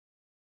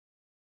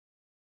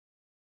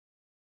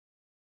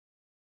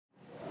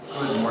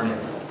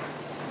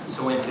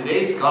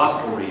today's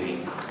gospel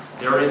reading,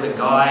 there is a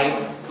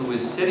guy who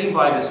is sitting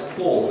by this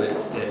pool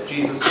that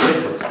Jesus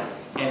visits,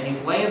 and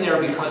he's laying there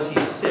because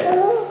he's sick.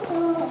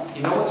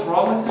 You know what's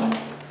wrong with him?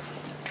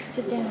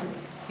 Sit down.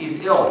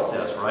 He's ill, it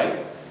says,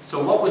 right?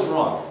 So what was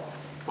wrong?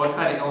 What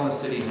kind of illness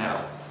did he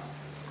have?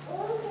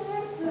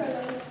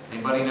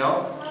 Anybody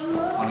know?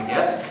 Want to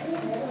guess?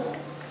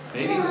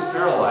 Maybe he was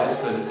paralyzed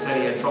because it said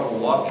he had trouble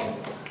walking.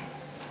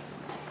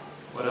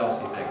 What else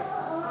do you think?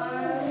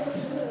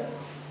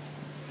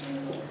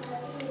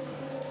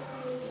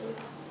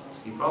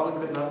 He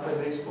probably could not play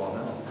baseball,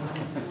 no.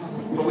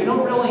 But we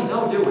don't really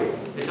know, do we?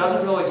 It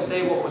doesn't really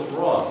say what was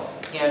wrong.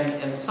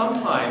 And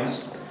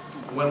sometimes,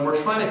 when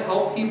we're trying to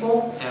help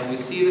people, and we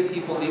see that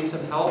people need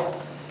some help,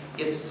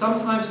 it's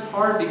sometimes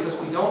hard because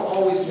we don't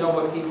always know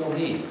what people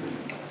need.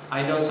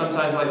 I know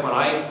sometimes, like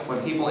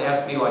when people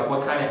ask me, like,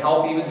 what kind of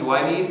help even do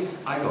I need?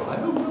 I go, I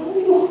don't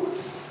know.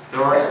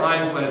 There are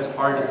times when it's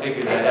hard to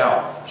figure that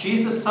out.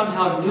 Jesus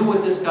somehow knew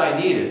what this guy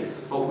needed,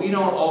 but we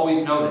don't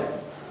always know that.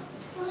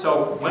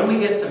 So when we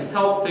get some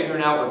help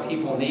figuring out what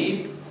people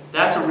need,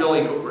 that's a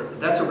really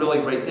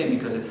great thing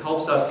because it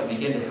helps us to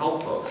begin to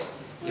help folks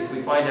if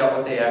we find out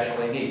what they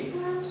actually need.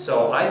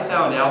 So I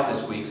found out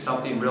this week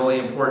something really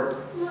important.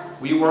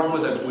 We work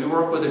with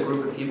a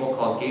group of people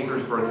called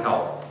Gaithersburg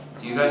Help.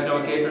 Do you guys know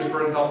what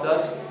Gaithersburg Help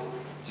does?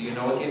 Do you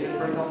know what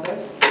Gaithersburg Help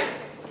does?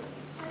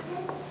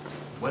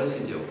 What does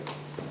he do?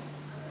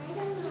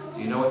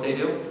 Do you know what they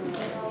do?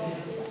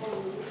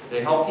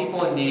 They help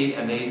people in need,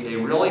 and they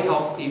really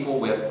help people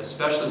with,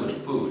 especially with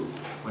food,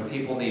 when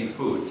people need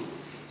food.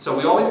 So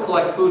we always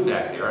collect food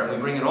back there, and we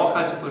bring in all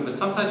kinds of food, but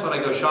sometimes when I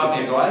go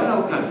shopping, I go, I don't know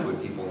what kind of food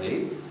people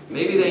need.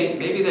 Maybe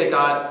they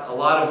got a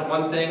lot of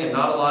one thing and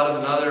not a lot of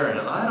another,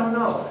 and I don't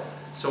know.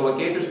 So what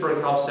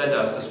Gaithersburg Help said to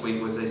us this week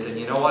was they said,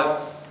 you know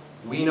what?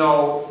 We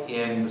know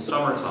in the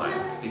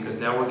summertime, because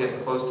now we're getting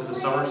close to the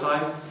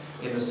summertime,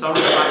 in the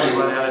summertime we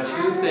run out of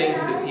two things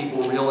that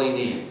people really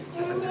need.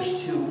 Yeah, but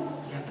there's two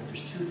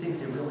things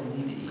they really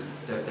need to eat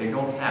that they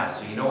don't have.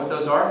 So you know what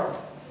those are?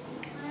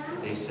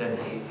 They said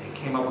they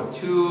came up with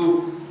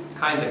two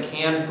kinds of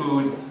canned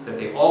food that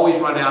they always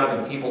run out of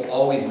and people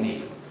always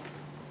need.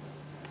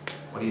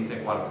 What do you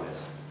think one of them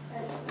is?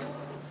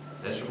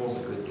 Vegetables, a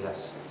good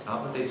guess. It's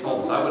not what they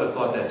told us. I would have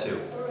thought that too.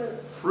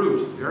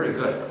 Fruit, very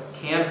good.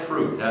 Canned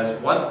fruit, that is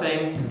one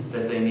thing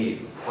that they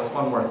need. What's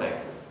one more thing?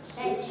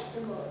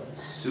 Vegetables.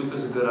 Soup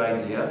is a good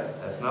idea.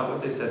 That's not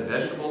what they said.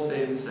 Vegetables, they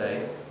didn't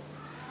say.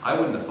 I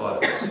wouldn't have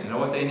thought of this. You know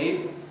what they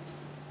need?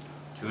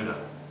 Tuna.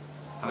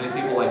 How many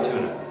people like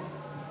tuna?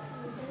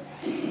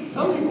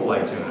 Some people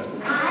like tuna.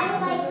 I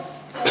like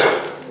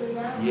steak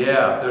tuna.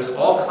 Yeah, there's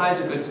all kinds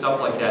of good stuff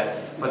like that.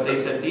 But they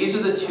said these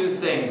are the two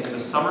things in the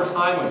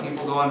summertime when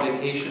people go on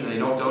vacation and they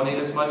don't donate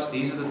as much.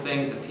 These are the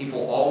things that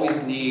people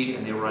always need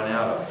and they run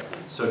out of.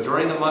 So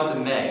during the month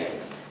of May,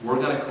 we're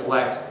going to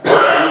collect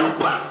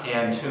food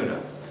and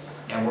tuna.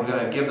 And we're going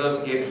to give those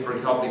to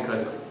Gaithersburg Help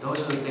because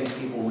those are the things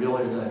people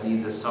really are going to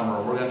need this summer.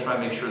 We're going to try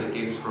and make sure that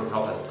Gaithersburg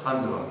Help has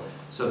tons of them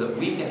so that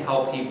we can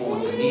help people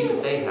with the need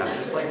that they have,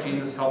 just like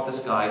Jesus helped this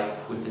guy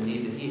with the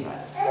need that he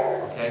had.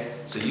 Okay?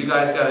 So you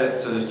guys got to,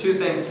 so there's two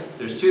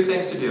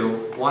things to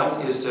do.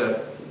 One is to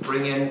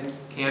bring in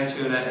canned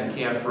tuna and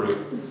canned fruit.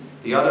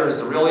 The other is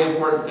the really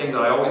important thing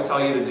that I always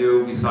tell you to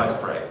do besides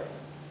pray.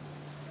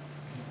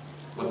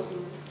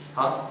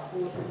 Huh?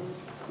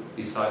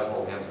 Besides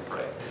hold hands and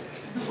pray.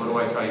 What do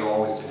I tell you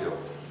always to do?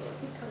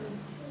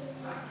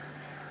 I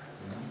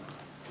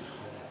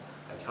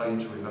tell you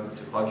to remember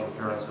to bug your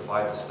parents to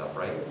buy this stuff,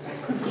 right?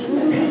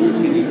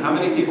 How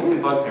many people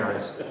can bug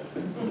parents?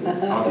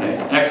 Okay,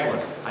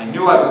 excellent. I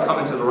knew I was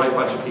coming to the right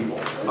bunch of people.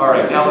 All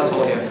right, now let's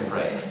hold hands and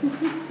pray.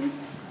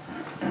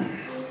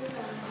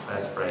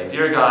 Let's pray.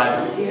 Dear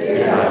God,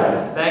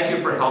 thank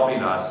you for helping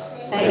us.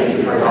 Thank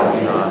you for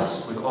helping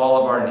us with all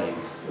of our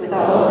needs. with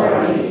all of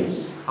our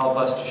needs. Help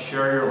us to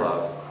share your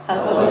love.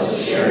 Help us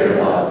to share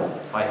your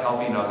love by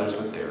helping others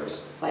with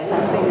theirs. by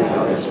helping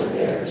others with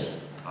theirs.